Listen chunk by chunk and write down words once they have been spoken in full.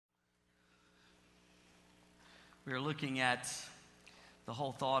We are looking at the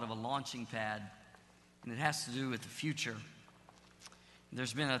whole thought of a launching pad, and it has to do with the future.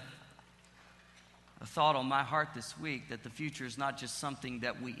 There's been a thought on my heart this week that the future is not just something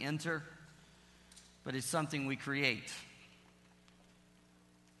that we enter, but it's something we create.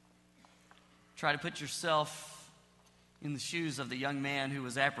 Try to put yourself in the shoes of the young man who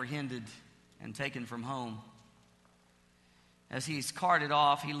was apprehended and taken from home. As he's carted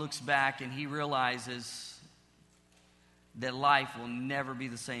off, he looks back and he realizes that life will never be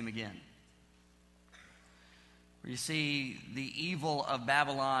the same again. You see, the evil of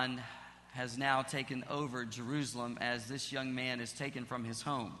Babylon has now taken over Jerusalem as this young man is taken from his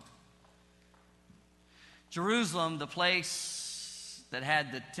home. Jerusalem, the place that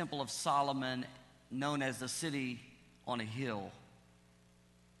had the Temple of Solomon, known as the city on a hill,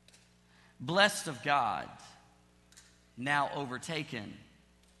 blessed of God, now overtaken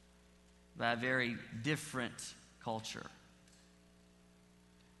by a very different culture.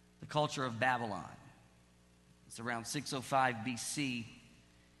 The culture of Babylon. It's around 605 BC,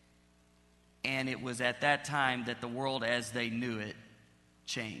 and it was at that time that the world as they knew it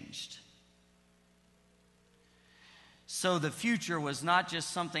changed. So the future was not just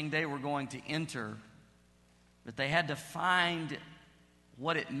something they were going to enter, but they had to find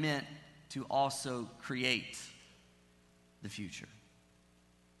what it meant to also create the future.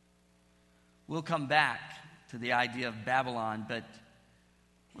 We'll come back to the idea of Babylon, but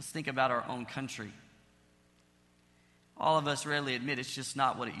let's think about our own country. All of us readily admit it's just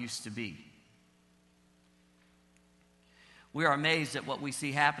not what it used to be. We are amazed at what we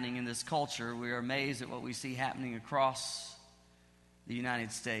see happening in this culture. We are amazed at what we see happening across the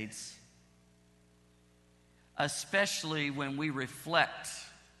United States, especially when we reflect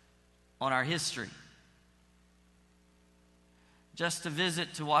on our history. Just a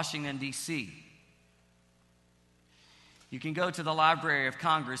visit to Washington, D.C. You can go to the Library of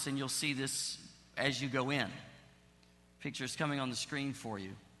Congress and you'll see this as you go in. Picture's coming on the screen for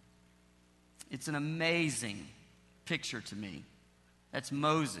you. It's an amazing picture to me. That's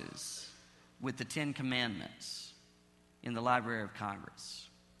Moses with the Ten Commandments in the Library of Congress.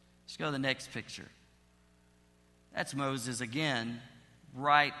 Let's go to the next picture. That's Moses again,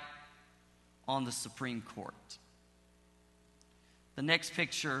 right on the Supreme Court. The next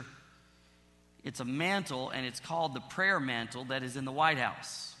picture, it's a mantle, and it's called the prayer mantle that is in the White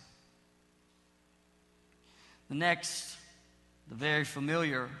House. The next, the very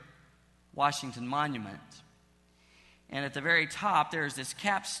familiar Washington Monument. And at the very top, there's this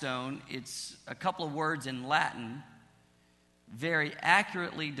capstone. It's a couple of words in Latin, very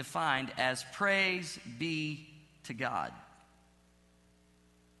accurately defined as praise be to God.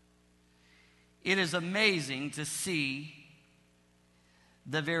 It is amazing to see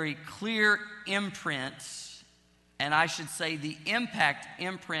the very clear imprint, and I should say the impact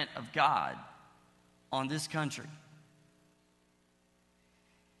imprint of God on this country.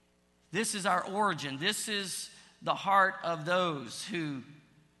 This is our origin. This is the heart of those who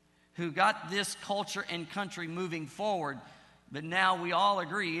got this culture and country moving forward, but now we all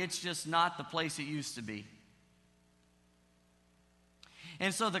agree it's just not the place it used to be.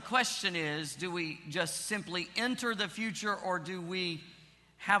 And so the question is, do we just simply enter the future, or do we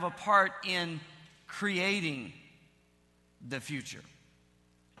have a part in creating the future?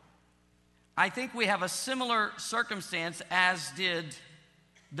 I think we have a similar circumstance as did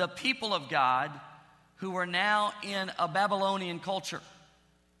the people of God who were now in a Babylonian culture.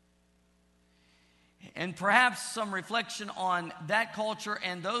 And perhaps some reflection on that culture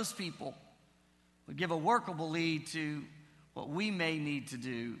and those people would give a workable lead to what we may need to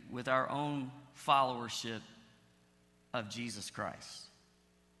do with our own followership of Jesus Christ.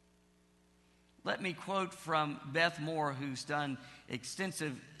 Let me quote from Beth Moore, who's done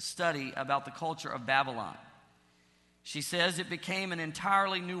extensive study about the culture of Babylon. She says it became an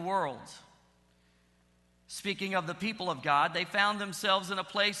entirely new world. Speaking of the people of God, they found themselves in a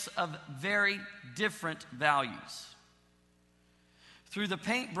place of very different values. Through the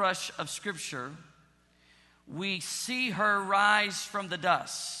paintbrush of Scripture, we see her rise from the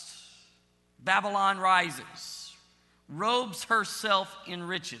dust. Babylon rises, robes herself in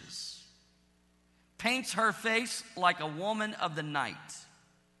riches, paints her face like a woman of the night.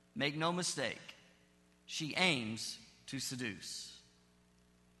 Make no mistake, she aims to seduce.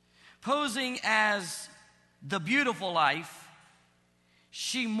 Posing as the beautiful life,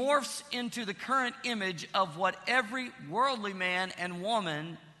 she morphs into the current image of what every worldly man and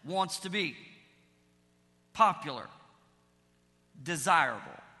woman wants to be: popular,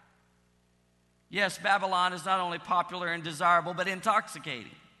 desirable. Yes, Babylon is not only popular and desirable, but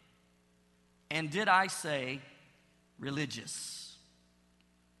intoxicating. And did I say religious.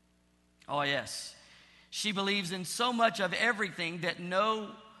 Oh, yes. She believes in so much of everything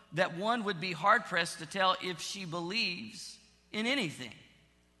that one would be hard-pressed to tell if she believes in anything.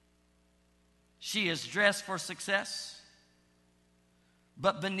 She is dressed for success,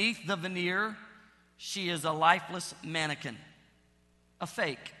 but beneath the veneer, she is a lifeless mannequin, a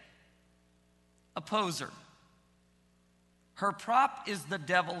fake, a poser. Her prop is the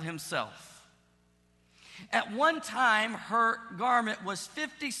devil himself. At one time, her garment was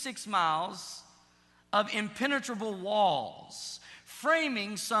 56 miles of impenetrable walls,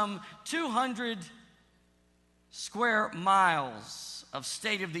 framing some 200 square miles of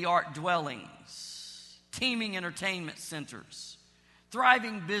state-of-the-art dwellings, teeming entertainment centers,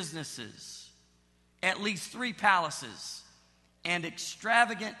 thriving businesses, at least 3 palaces, and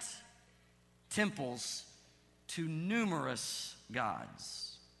extravagant temples to numerous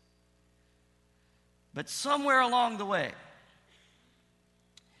gods. But somewhere along the way,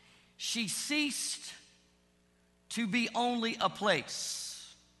 she ceased to be only a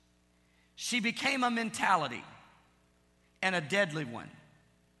place. She became a mentality, and a deadly one.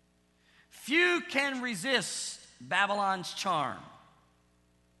 Few can resist Babylon's charm.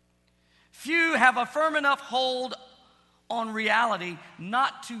 Few have a firm enough hold on reality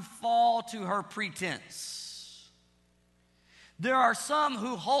not to fall to her pretense. There are some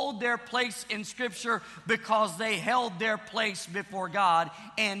who hold their place in Scripture because they held their place before God,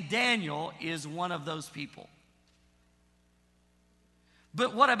 and Daniel is one of those people.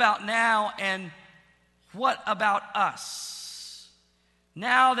 But what about now, and what about us?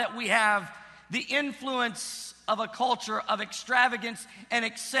 Now that we have the influence of a culture of extravagance and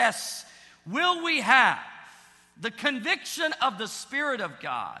excess, will we have the conviction of the Spirit of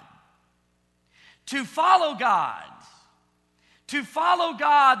God to follow God,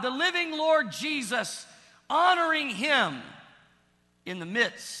 the living Lord Jesus, honoring Him in the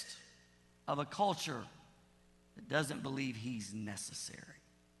midst of a culture that doesn't believe He's necessary?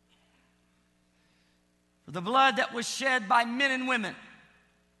 For the blood that was shed by men and women,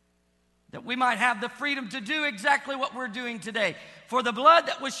 that we might have the freedom to do exactly what we're doing today. For the blood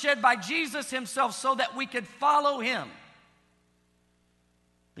that was shed by Jesus Himself so that we could follow Him.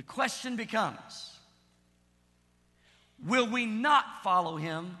 The question becomes, will we not follow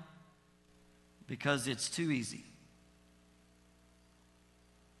Him because it's too easy?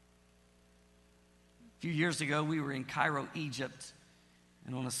 A few years ago, we were in Cairo, Egypt,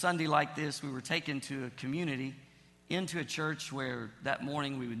 and on a Sunday like this, we were taken to a community, into a church where that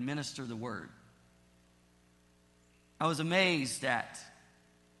morning we would minister the Word. I was amazed at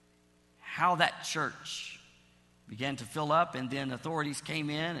how that church began to fill up, and then authorities came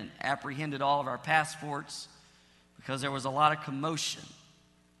in and apprehended all of our passports because there was a lot of commotion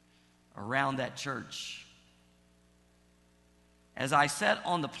around that church. As I sat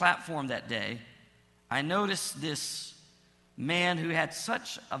on the platform that day, I noticed this man who had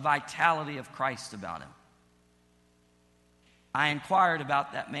such a vitality of Christ about him. I inquired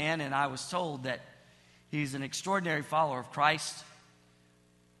about that man, and I was told that he's an extraordinary follower of Christ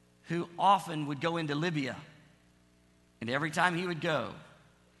who often would go into Libya. And every time he would go,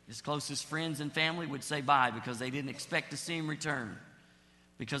 his closest friends and family would say bye because they didn't expect to see him return,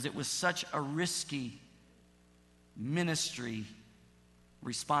 because it was such a risky ministry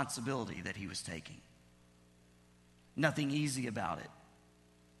responsibility that he was taking. Nothing easy about it.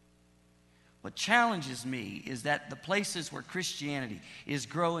 What challenges me is that the places where Christianity is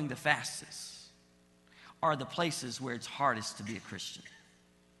growing the fastest are the places where it's hardest to be a Christian.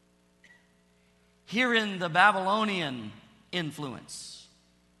 Here in the Babylonian influence,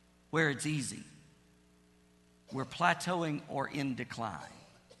 where it's easy, we're plateauing or in decline.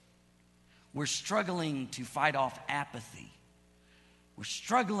 We're struggling to fight off apathy. We're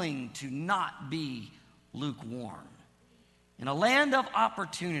struggling to not be lukewarm. In a land of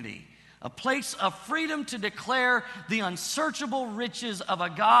opportunity, a place of freedom to declare the unsearchable riches of a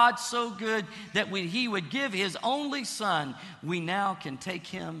God so good that He would give His only Son, we now can take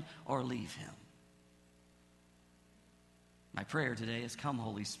Him or leave Him. My prayer today is, come,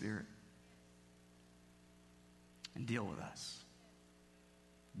 Holy Spirit, and deal with us.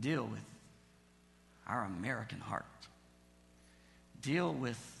 Deal with our American heart. Deal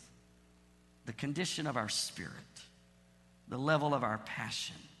with the condition of our spirit, the level of our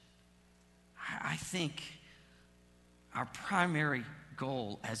passion. I think our primary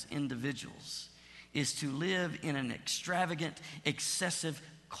goal as individuals is to live in an extravagant, excessive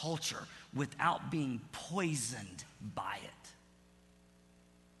culture without being poisoned by it.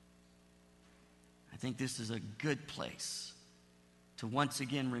 I think this is a good place to once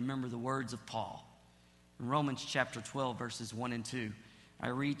again remember the words of Paul. In Romans chapter 12, verses 1 and 2, I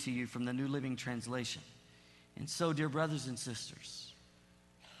read to you from the New Living Translation. And so, dear brothers and sisters,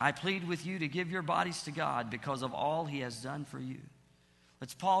 I plead with you to give your bodies to God because of all He has done for you.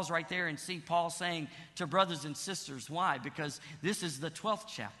 Let's pause right there and see Paul saying to brothers and sisters. Why? Because this is the 12th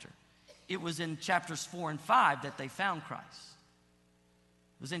chapter. It was in chapters 4 and 5 that they found Christ.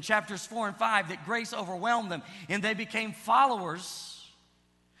 It was in chapters 4 and 5 that grace overwhelmed them and they became followers.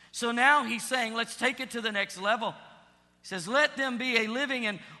 So now he's saying, let's take it to the next level. He says, let them be a living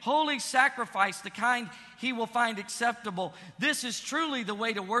and holy sacrifice, the kind He will find acceptable. This is truly the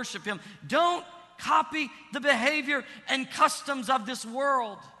way to worship Him. Don't copy the behavior and customs of this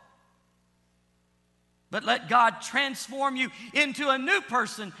world, but let God transform you into a new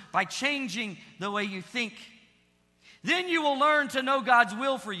person by changing the way you think. Then you will learn to know God's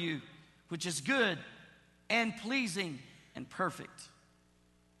will for you, which is good and pleasing and perfect.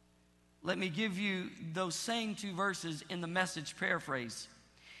 Let me give you those same two verses in the Message paraphrase.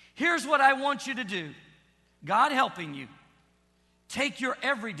 Here's what I want you to do. God helping you. Take your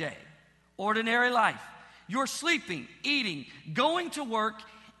everyday, ordinary life, your sleeping, eating, going to work,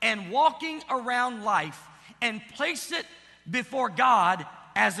 and walking around life, and place it before God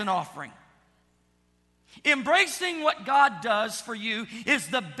as an offering. Embracing what God does for you is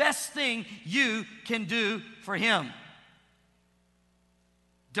the best thing you can do for Him.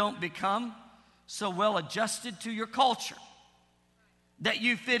 Don't become so well adjusted to your culture that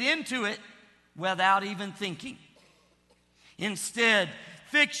you fit into it without even thinking. Instead,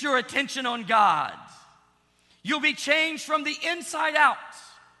 fix your attention on God. You'll be changed from the inside out.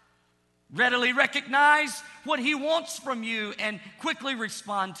 Readily recognize what He wants from you and quickly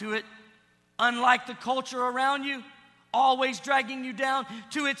respond to it. Unlike the culture around you, always dragging you down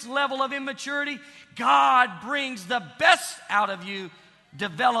to its level of immaturity, God brings the best out of you,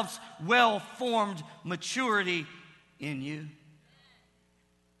 develops well-formed maturity in you.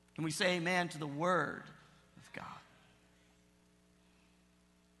 Can we say amen to the Word of God?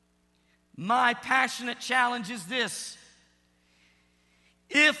 My passionate challenge is this.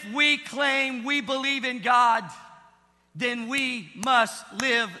 If we claim we believe in God, then we must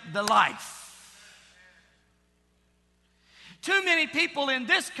live the life. Too many people in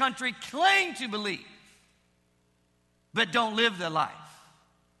this country claim to believe, but don't live the life.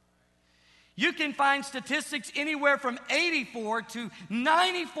 You can find statistics anywhere from 84 to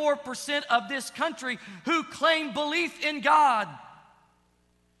 94% of this country who claim belief in God.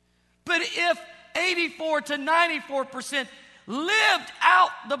 But if 84 to 94% lived out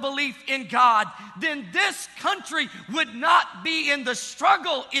the belief in God, then this country would not be in the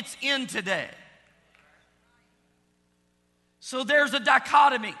struggle it's in today. So there's a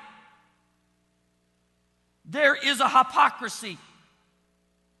dichotomy. There is a hypocrisy.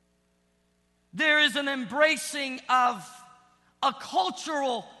 There is an embracing of a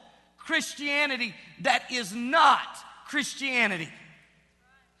cultural Christianity that is not Christianity.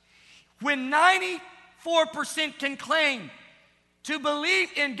 When 94% can claim to believe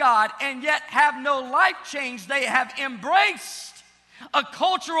in God and yet have no life change, they have embraced a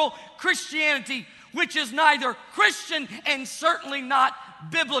cultural Christianity which is neither Christian and certainly not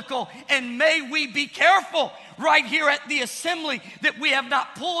biblical. And may we be careful right here at the assembly that we have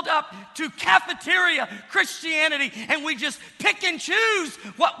not pulled up to cafeteria Christianity and we just pick and choose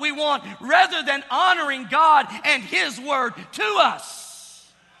what we want rather than honoring God and His word to us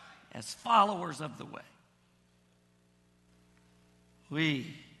as followers of the way.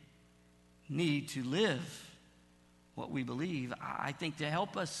 We need to live what we believe. I think to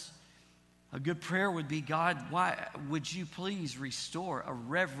help us, a good prayer would be, God, why would you please restore a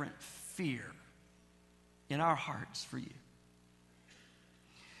reverent fear in our hearts for you?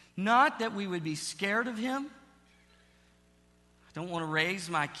 Not that we would be scared of Him. I don't want to raise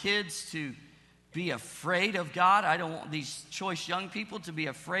my kids to be afraid of God. I don't want these choice young people to be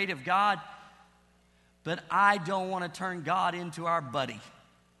afraid of God. But I don't want to turn God into our buddy.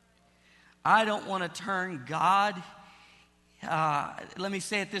 I don't want to turn God, let me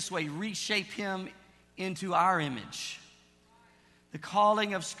say it this way, reshape Him into our image. The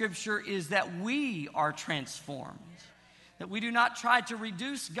calling of Scripture is that we are transformed, that we do not try to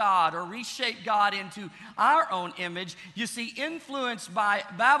reduce God or reshape God into our own image. You see, influenced by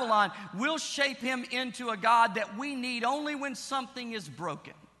Babylon, we'll shape Him into a God that we need only when something is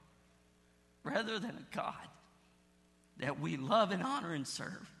broken, rather than a God that we love and honor and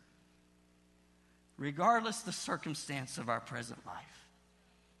serve, regardless the circumstance of our present life.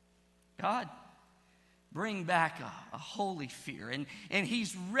 God, bring back a holy fear. And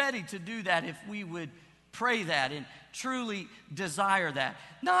He's ready to do that if we would pray that and truly desire that.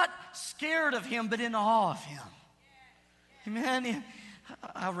 Not scared of him, but in awe of him. Amen.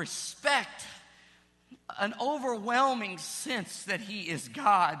 I respect an overwhelming sense that he is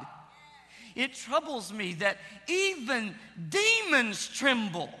God. It troubles me that even demons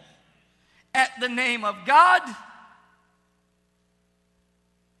tremble at the name of God.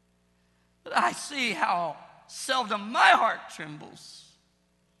 But I see how seldom my heart trembles.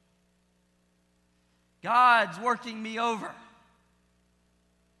 God's working me over.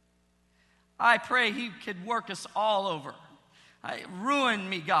 I pray he could work us all over. Ruin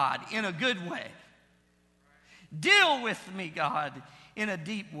me, God, in a good way. Deal with me, God, in a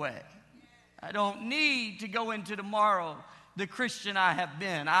deep way. I don't need to go into tomorrow the Christian I have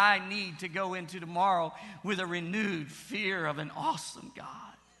been. I need to go into tomorrow with a renewed fear of an awesome God.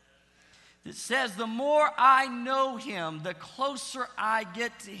 It says the more I know him, the closer I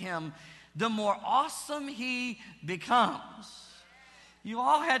get to him, the more awesome he becomes. You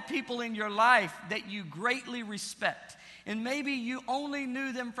all had people in your life that you greatly respect, and maybe you only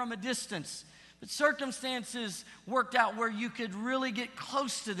knew them from a distance, but circumstances worked out where you could really get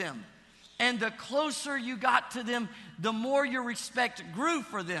close to them. And the closer you got to them, the more your respect grew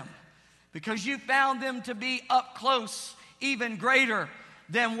for them, because you found them to be up close, even greater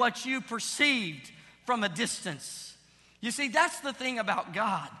than what you perceived from a distance. You see, that's the thing about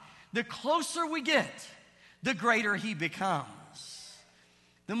God. The closer we get, the greater he becomes.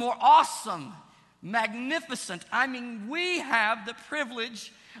 The more awesome, magnificent. I mean, we have the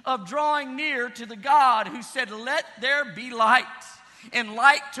privilege of drawing near to the God who said, "Let there be light." And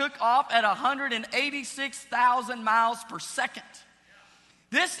light took off at 186,000 miles per second.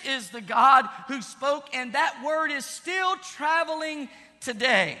 This is the God who spoke, and that word is still traveling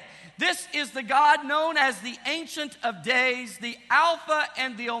today. This is the God known as the Ancient of Days, the Alpha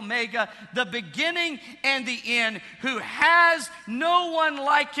and the Omega, the beginning and the end, who has no one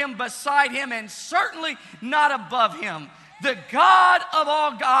like him beside him, and certainly not above him. The God of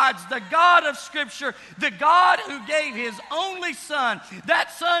all gods, the God of Scripture, the God who gave his only Son,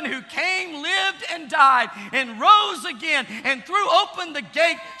 that Son who came, lived, and died, and rose again, and threw open the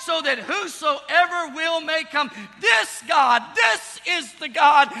gate so that whosoever will may come. This God, this is the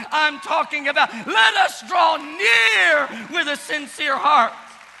God I'm talking about. Let us draw near with a sincere heart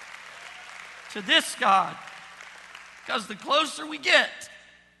to this God, because the closer we get,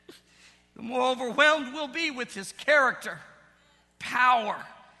 the more overwhelmed we'll be with his character, power,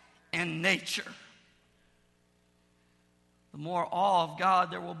 and nature. The more awe of God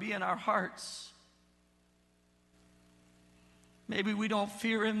there will be in our hearts. Maybe we don't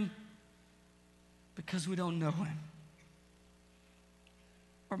fear him because we don't know him.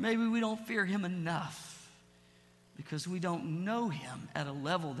 Or maybe we don't fear him enough because we don't know him at a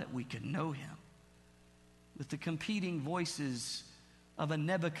level that we could know him. With the competing voices of a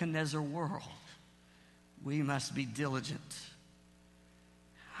Nebuchadnezzar world, we must be diligent.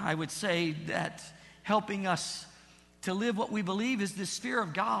 I would say that helping us to live what we believe is this fear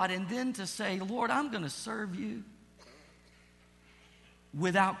of God, and then to say, Lord, I'm going to serve you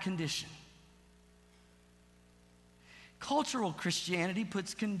without condition. Cultural Christianity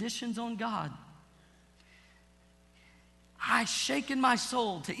puts conditions on God. I've shaken my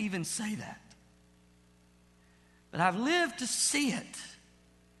soul to even say that. But I've lived to see it.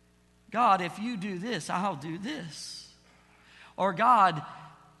 God, if you do this, I'll do this. Or God,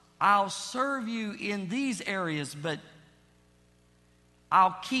 I'll serve you in these areas, but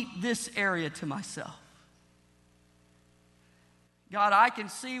I'll keep this area to myself. God, I can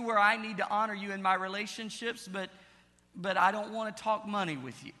see where I need to honor you in my relationships, but I don't want to talk money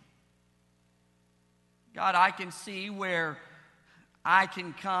with you. God, I can see where I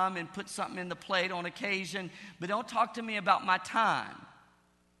can come and put something in the plate on occasion, but don't talk to me about my time.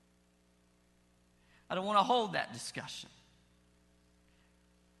 I don't want to hold that discussion.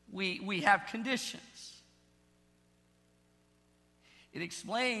 We have conditions. It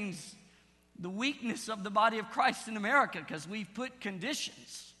explains the weakness of the body of Christ in America, because we've put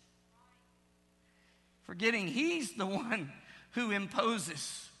conditions, forgetting he's the one who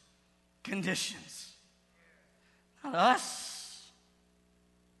imposes conditions, not us.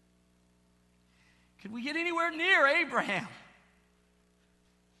 Could we get anywhere near Abraham,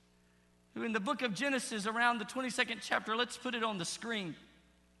 who in the book of Genesis, around the 22nd chapter, let's put it on the screen.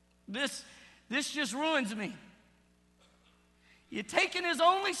 This just ruins me. He had taken his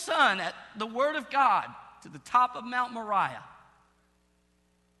only son at the word of God to the top of Mount Moriah.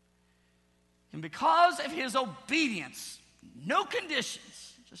 And because of his obedience, no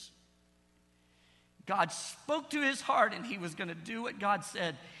conditions, just God spoke to his heart, and he was going to do what God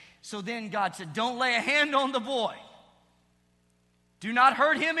said. So then God said, don't lay a hand on the boy. Do not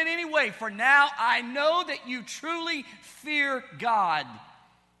hurt him in any way, for now I know that you truly fear God.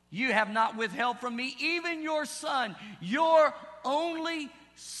 You have not withheld from me even your son, your only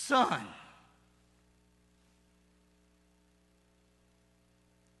son.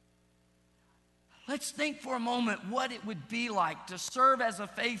 Let's think for a moment what it would be like to serve as a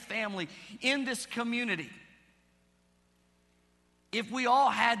faith family in this community if we all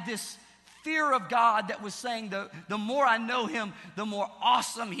had this fear of God that was saying the more I know him, the more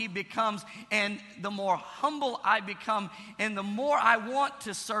awesome he becomes, and the more humble I become, and the more I want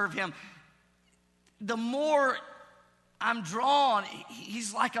to serve him, the more I'm drawn.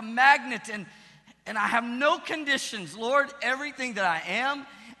 He's like a magnet, and I have no conditions. Lord, everything that I am,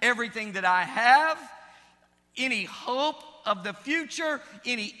 everything that I have, any hope of the future,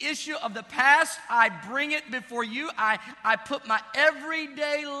 any issue of the past, I bring it before you. I put my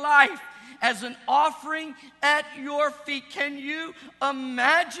everyday life as an offering at your feet. Can you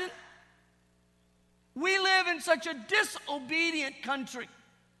imagine? We live in such a disobedient country.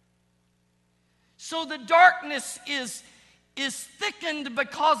 So the darkness is thickened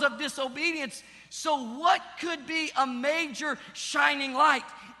because of disobedience. So what could be a major shining light?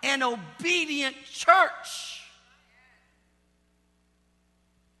 An obedient church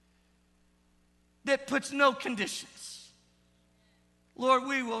that puts no conditions. Lord,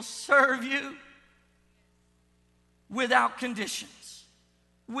 we will serve you without conditions.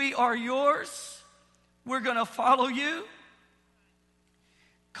 We are yours. We're going to follow you.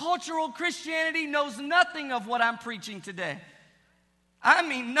 Cultural Christianity knows nothing of what I'm preaching today. I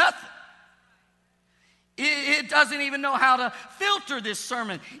mean, nothing. It doesn't even know how to filter this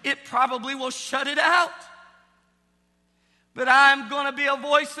sermon. It probably will shut it out. But I'm going to be a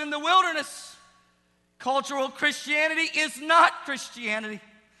voice in the wilderness. Cultural Christianity is not Christianity.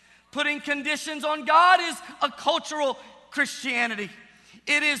 Putting conditions on God is a cultural Christianity.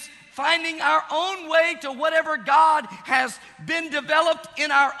 It is finding our own way to whatever God has been developed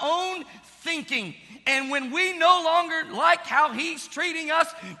in our own thinking. And when we no longer like how he's treating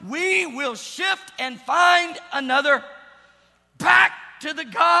us, we will shift and find another. Back to the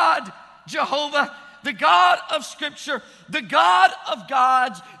God, Jehovah, the God of Scripture, the God of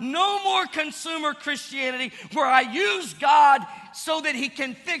gods. No more consumer Christianity where I use God so that he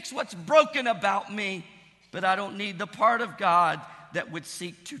can fix what's broken about me, but I don't need the part of God that would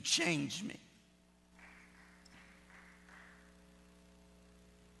seek to change me.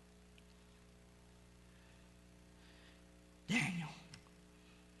 Daniel,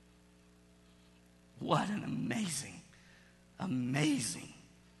 what an amazing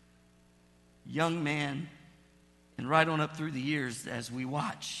young man, and right on up through the years as we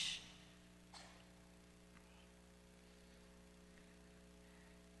watch.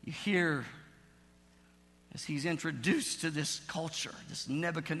 You hear as he's introduced to this culture, this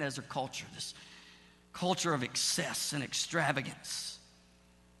Nebuchadnezzar culture, this culture of excess and extravagance,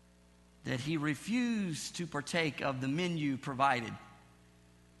 that he refused to partake of the menu provided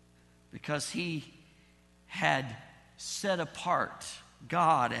because he had set apart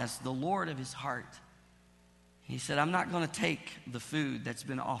God as the Lord of his heart. He said, I'm not going to take the food that's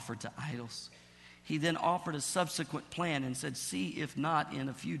been offered to idols. He then offered a subsequent plan and said, see if not in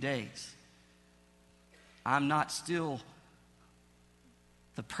a few days, I'm not still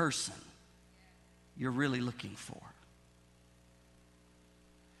the person you're really looking for.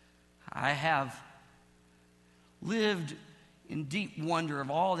 I have lived in deep wonder of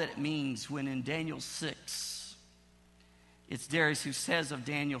all that it means when in Daniel 6, it's Darius who says of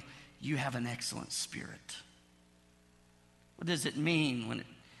Daniel, you have an excellent spirit. What does it mean when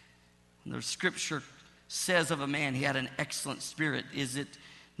the scripture says of a man he had an excellent spirit? Is it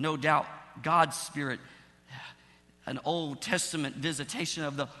no doubt God's Spirit, an Old Testament visitation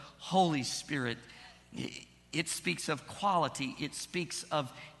of the Holy Spirit? It speaks of quality. It speaks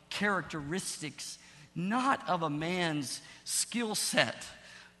of characteristics, not of a man's skill set,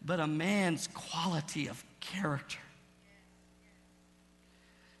 but a man's quality of character.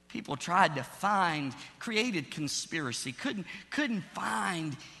 People tried to find, created conspiracy, couldn't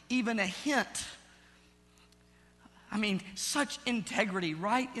find even a hint. I mean, such integrity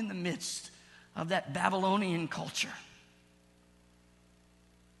right in the midst of that Babylonian culture.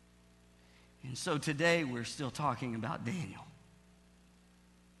 And so today we're still talking about Daniel.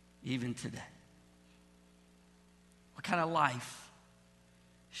 Even today. What kind of life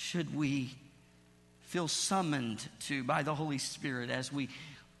should we feel summoned to by the Holy Spirit as we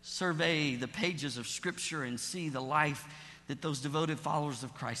survey the pages of Scripture and see the life that those devoted followers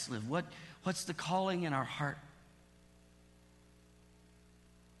of Christ live? What's the calling in our heart?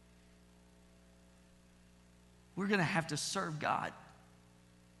 we're going to have to serve God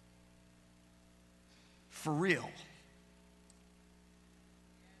for real.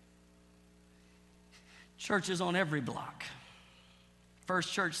 Churches on every block.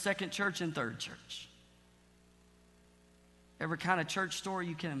 First church, second church, and third church. Every kind of church store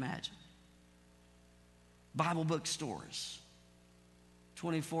you can imagine. Bible bookstores.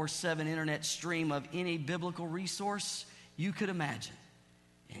 24/7 internet stream of any biblical resource you could imagine.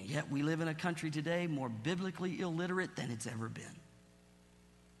 And yet we live in a country today more biblically illiterate than it's ever been.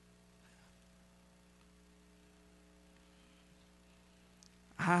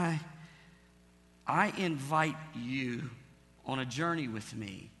 I invite you on a journey with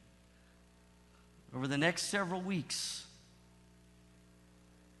me over the next several weeks.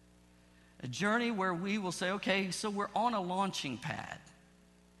 A journey where we will say, okay, so we're on a launching pad.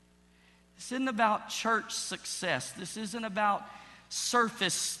 This isn't about church success. This isn't about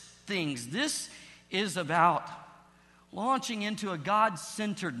surface things. This is about launching into a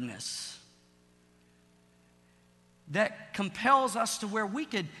God-centeredness that compels us to where we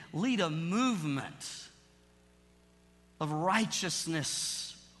could lead a movement of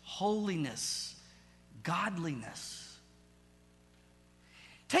righteousness, holiness, godliness.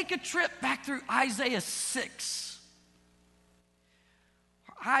 Take a trip back through Isaiah 6.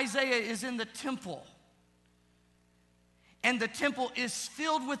 Isaiah is in the temple, and the temple is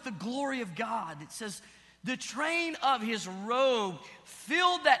filled with the glory of God. It says, the train of his robe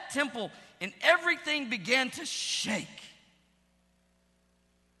filled that temple, and everything began to shake.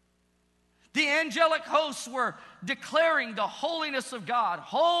 The angelic hosts were declaring the holiness of God.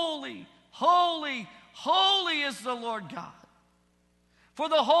 Holy, holy, holy is the Lord God. For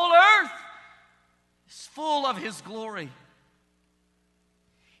the whole earth is full of his glory.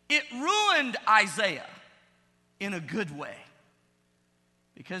 It ruined Isaiah in a good way,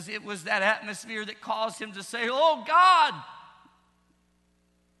 because it was that atmosphere that caused him to say, oh God,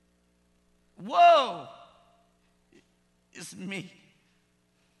 woe is me.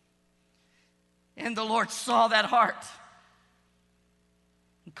 And the Lord saw that heart.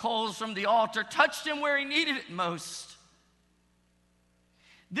 And coals from the altar touched him where he needed it most.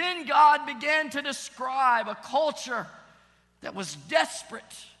 Then God began to describe a culture that was desperate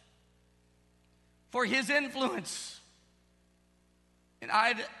for his influence. And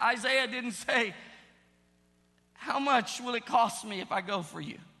Isaiah didn't say, how much will it cost me if I go for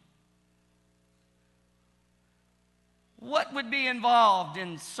you? What would be involved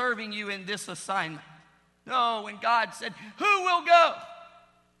in serving you in this assignment? No, when God said, who will go?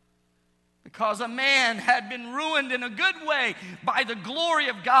 Because a man had been ruined in a good way by the glory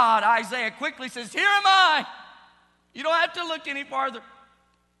of God, Isaiah quickly says, here am I. You don't have to look any farther.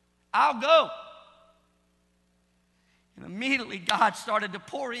 I'll go. And immediately God started to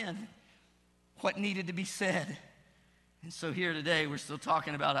pour in what needed to be said. And so here today we're still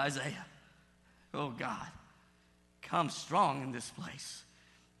talking about Isaiah. Oh God, come strong in this place.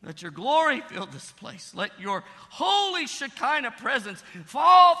 Let your glory fill this place. Let your holy Shekinah presence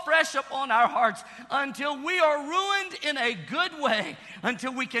fall fresh upon our hearts until we are ruined in a good way,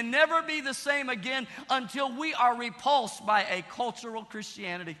 until we can never be the same again, until we are repulsed by a cultural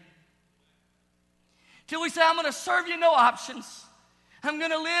Christianity. Till we say, I'm going to serve you no options. I'm going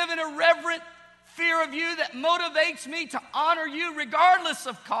to live in a reverent fear of you that motivates me to honor you regardless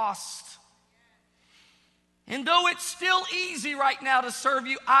of cost. And though it's still easy right now to serve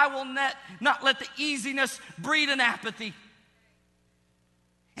you, I will not let the easiness breed an apathy.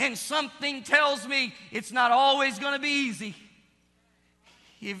 And something tells me it's not always going to be easy.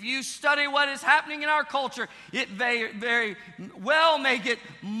 If you study what is happening in our culture, it very, very well may get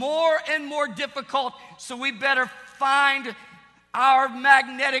more and more difficult. So we better find our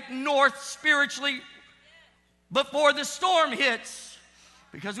magnetic north spiritually before the storm hits.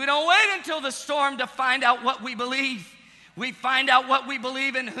 Because we don't wait until the storm to find out what we believe. We find out what we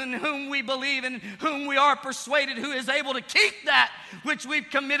believe in whom we believe, in whom we are persuaded, who is able to keep that which we've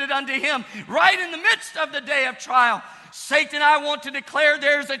committed unto him right in the midst of the day of trial. Satan, I want to declare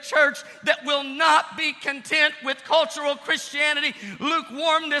there's a church that will not be content with cultural Christianity,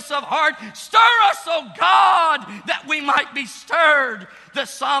 lukewarmness of heart. Stir us, oh God, that we might be stirred. The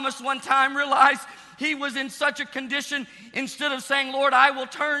psalmist one time realized he was in such a condition, instead of saying, Lord, I will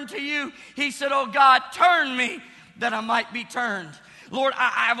turn to you, he said, oh God, turn me that I might be turned. Lord,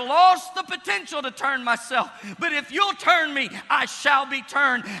 I've lost the potential to turn myself, but if you'll turn me, I shall be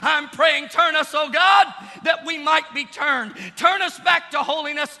turned. I'm praying, turn us, oh God, that we might be turned. Turn us back to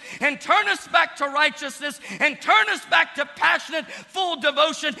holiness, and turn us back to righteousness, and turn us back to passionate, full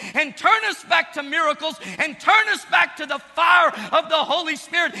devotion, and turn us back to miracles, and turn us back to the fire of the Holy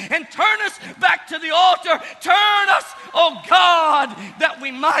Spirit, and turn us back to the altar. Turn us, oh God, that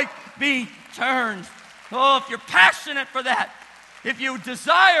we might be turned. Oh, if you're passionate for that, if you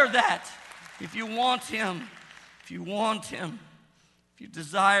desire that, if you want Him, if you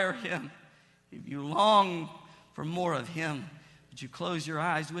desire Him, if you long for more of Him, would you close your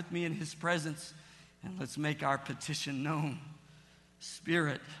eyes with me in His presence, and let's make our petition known.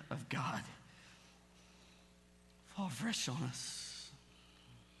 Spirit of God, fall fresh on us.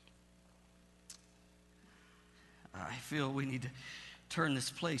 I feel we need to turn this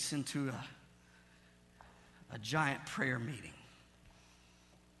place into a giant prayer meeting.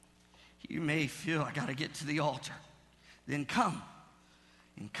 You may feel, I got to get to the altar. Then come.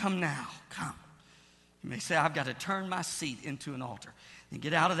 And come now. Come. You may say, I've got to turn my seat into an altar. Then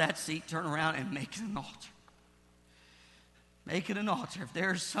get out of that seat, turn around, and make it an altar. Make it an altar. If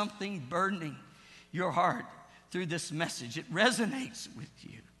there's something burdening your heart through this message, it resonates with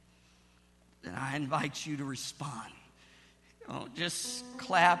you, then I invite you to respond. Don't just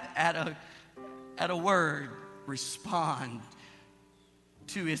clap at a word. Respond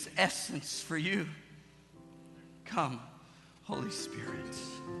to His essence for you. Come, Holy Spirit.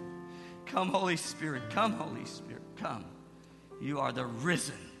 Come, Holy Spirit. Come, Holy Spirit. Come. You are the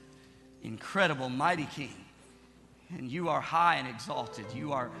risen, incredible, mighty King. And you are high and exalted.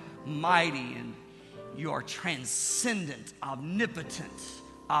 You are mighty, and you are transcendent, omnipotent,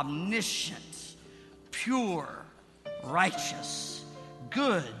 omniscient, pure, righteous,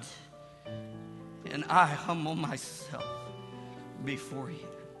 good. And I humble myself before you.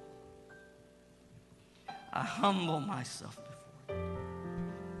 I humble myself before you.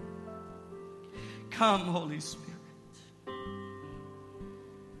 Come, Holy Spirit.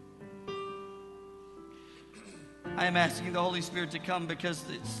 I am asking the Holy Spirit to come because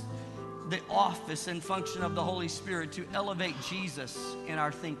it's the office and function of the Holy Spirit to elevate Jesus in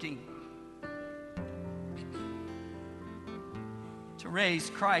our thinking, to raise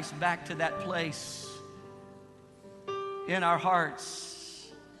Christ back to that place in our hearts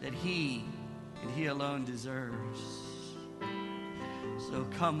that He and He alone deserves. So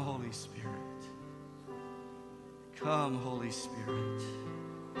come, Holy Spirit. Come, Holy Spirit.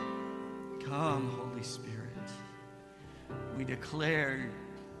 Come, Holy Spirit. We declare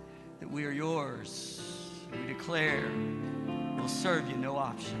that we are yours. We declare we'll serve you, no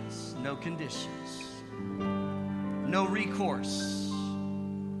options, no conditions, no recourse,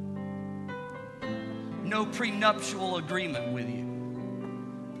 no prenuptial agreement with you.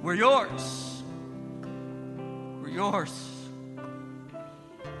 We're yours. We're yours.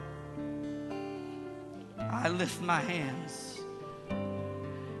 I lift my hands.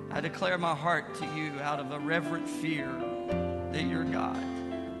 I declare my heart to you out of a reverent fear that you're God.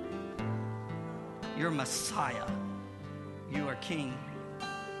 You're Messiah. You are King.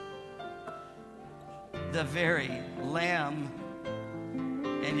 The very Lamb,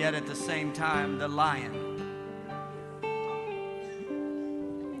 and yet at the same time, the Lion.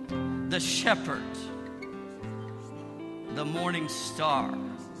 The Shepherd. The Morning Star.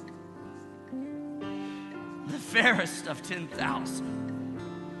 The fairest of 10,000.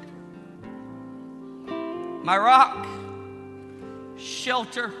 My rock,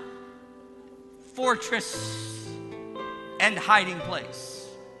 shelter, fortress, and hiding place.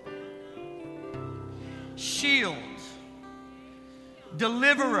 Shield,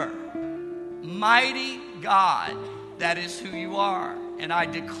 deliverer, mighty God, that is who you are. And I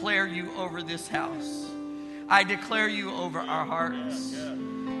declare you over this house. I declare you over our hearts.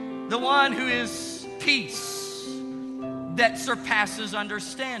 The one who is peace that surpasses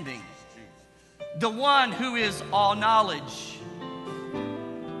understanding. The one who is all knowledge,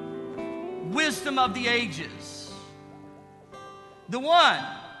 wisdom of the ages, the one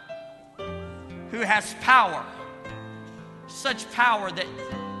who has power, such power that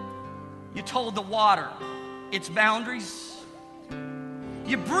you told the water its boundaries.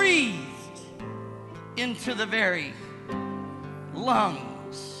 You breathed into the very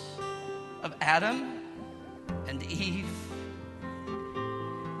lungs of Adam and Eve.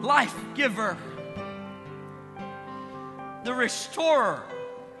 Life giver, the restorer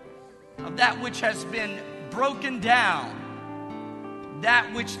of that which has been broken down,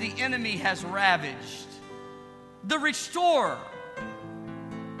 that which the enemy has ravaged, the restorer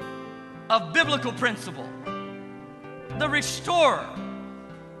of biblical principle, the restorer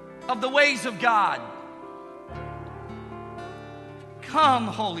of the ways of God. Come,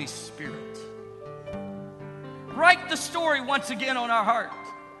 Holy Spirit. Write the story once again on our heart.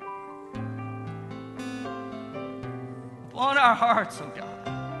 On our hearts, oh God.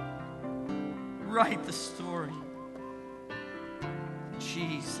 Write the story. In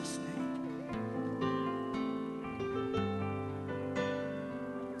Jesus' name.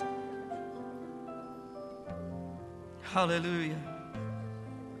 Hallelujah.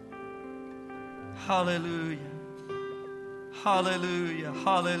 Hallelujah. Hallelujah.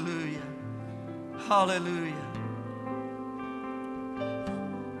 Hallelujah. Hallelujah.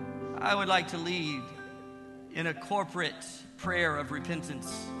 I would like to lead in a corporate prayer of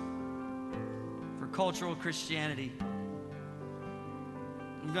repentance for cultural Christianity.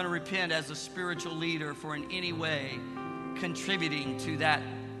 I'm going to repent as a spiritual leader for in any way contributing to that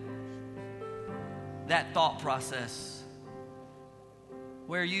thought process.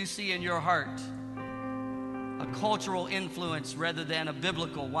 Where you see in your heart a cultural influence rather than a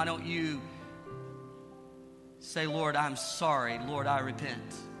biblical, why don't you say, Lord, I'm sorry. Lord, I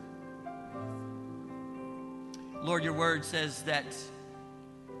repent. Lord, your word says that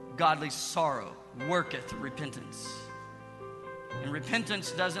godly sorrow worketh repentance. And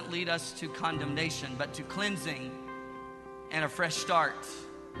repentance doesn't lead us to condemnation, but to cleansing and a fresh start.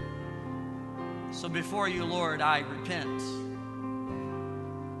 So before you, Lord, I repent.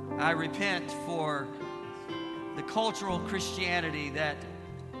 I repent for the cultural Christianity that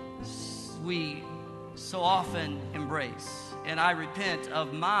we so often embrace. And I repent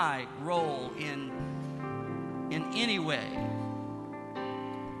of my role in any way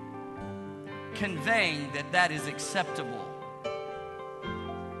conveying that is acceptable.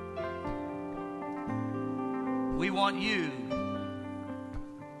 We want you.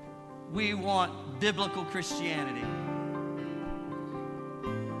 We want biblical Christianity.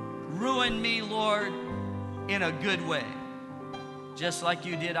 Ruin me, Lord, in a good way, just like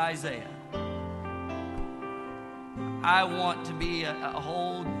you did Isaiah. I want to be a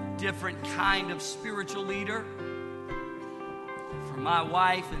whole different kind of spiritual leader for my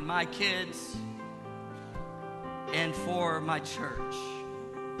wife and my kids and for my church.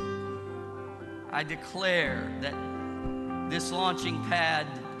 I declare that this launching pad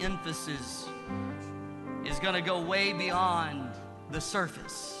emphasis is going to go way beyond the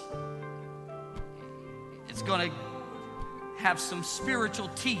surface. It's going to have some spiritual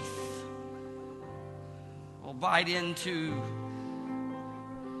teeth. We'll bite into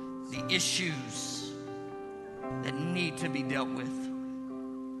the issues that need to be dealt with.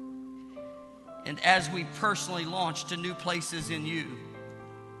 And as we personally launch to new places in you,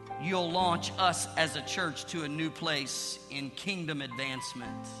 you'll launch us as a church to a new place in kingdom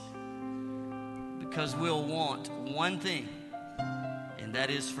advancement. Because we'll want one thing, and that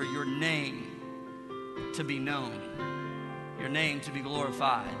is for your name to be known, your name to be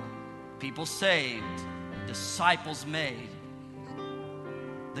glorified, people saved, disciples made,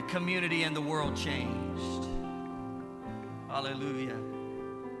 the community and the world changed. Hallelujah.